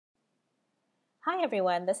Hi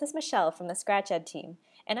everyone, this is Michelle from the Scratch.ed team,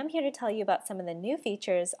 and I'm here to tell you about some of the new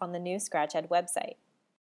features on the new Scratch.ed website.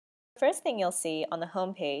 The first thing you'll see on the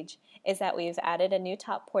home page is that we've added a new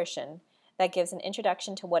top portion that gives an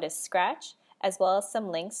introduction to what is Scratch, as well as some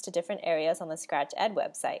links to different areas on the Scratch.ed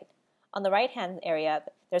website. On the right-hand area,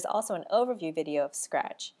 there's also an overview video of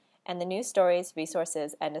Scratch, and the new stories,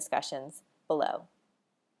 resources, and discussions below.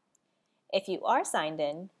 If you are signed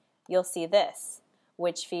in, you'll see this,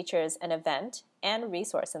 which features an event and a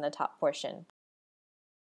resource in the top portion.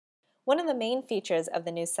 One of the main features of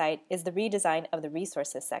the new site is the redesign of the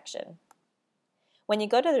resources section. When you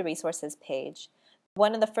go to the resources page,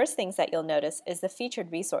 one of the first things that you'll notice is the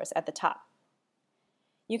featured resource at the top.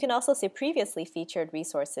 You can also see previously featured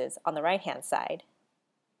resources on the right-hand side.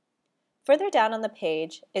 Further down on the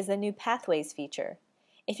page is the new Pathways feature.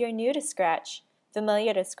 If you're new to Scratch,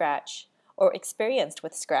 familiar to Scratch, or experienced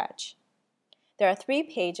with Scratch, there are 3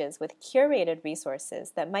 pages with curated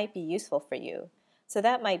resources that might be useful for you, so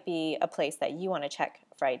that might be a place that you want to check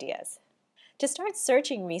for ideas. To start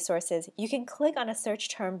searching resources, you can click on a search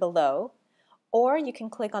term below, or you can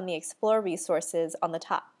click on the Explore Resources on the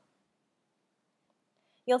top.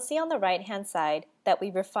 You'll see on the right-hand side that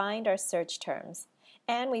we've refined our search terms,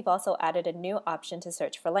 and we've also added a new option to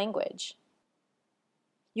search for language.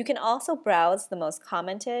 You can also browse the most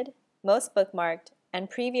commented, most bookmarked, and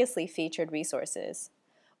previously featured resources.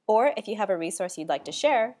 Or if you have a resource you'd like to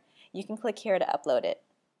share, you can click here to upload it.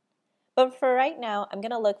 But for right now, I'm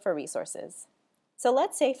going to look for resources. So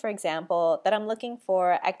let's say, for example, that I'm looking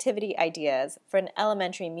for activity ideas for an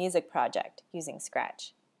elementary music project using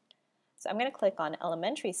Scratch. So I'm going to click on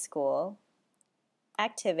Elementary School,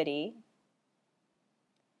 Activity,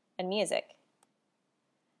 and Music.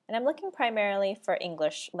 And I'm looking primarily for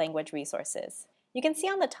English language resources. You can see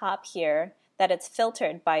on the top here that it's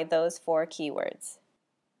filtered by those 4 keywords.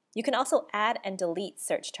 You can also add and delete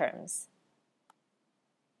search terms.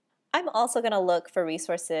 I'm also going to look for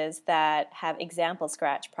resources that have example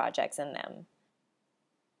Scratch projects in them.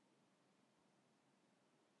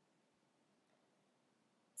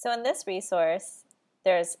 So in this resource,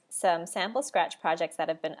 there's some sample Scratch projects that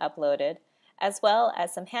have been uploaded, as well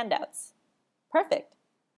as some handouts. Perfect!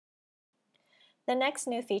 The next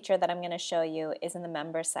new feature that I'm going to show you is in the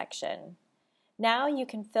Members section. Now you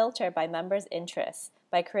can filter by members' interests,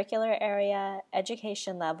 by curricular area,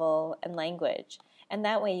 education level, and language, and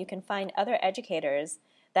that way you can find other educators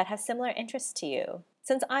that have similar interests to you.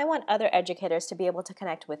 Since I want other educators to be able to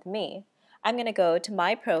connect with me, I'm going to go to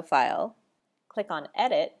My Profile, click on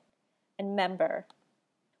Edit, and Member.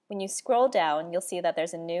 When you scroll down, you'll see that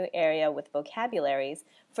there's a new area with vocabularies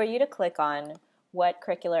for you to click on what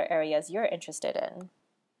curricular areas you're interested in.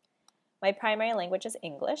 My primary language is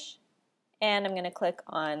English, and I'm going to click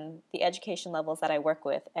on the education levels that I work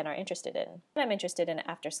with and are interested in. I'm interested in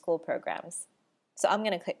after-school programs, so I'm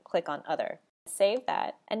going to click on Other. Save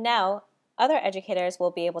that, and now other educators will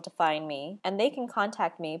be able to find me, and they can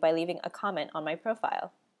contact me by leaving a comment on my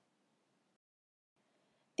profile.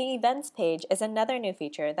 The Events page is another new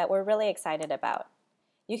feature that we're really excited about.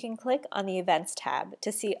 You can click on the Events tab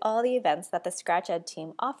to see all the events that the Scratch.ed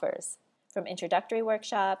team offers, from introductory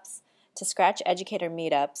workshops to Scratch Educator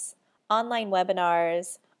meetups, online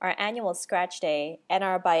webinars, our annual Scratch Day, and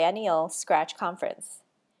our biennial Scratch Conference.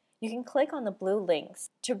 You can click on the blue links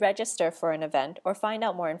to register for an event or find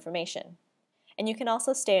out more information. And you can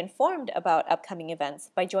also stay informed about upcoming events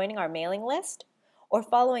by joining our mailing list or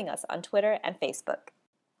following us on Twitter and Facebook.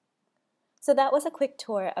 So that was a quick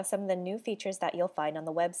tour of some of the new features that you'll find on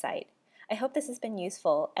the website. I hope this has been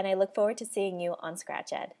useful, and I look forward to seeing you on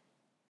Scratch.ed.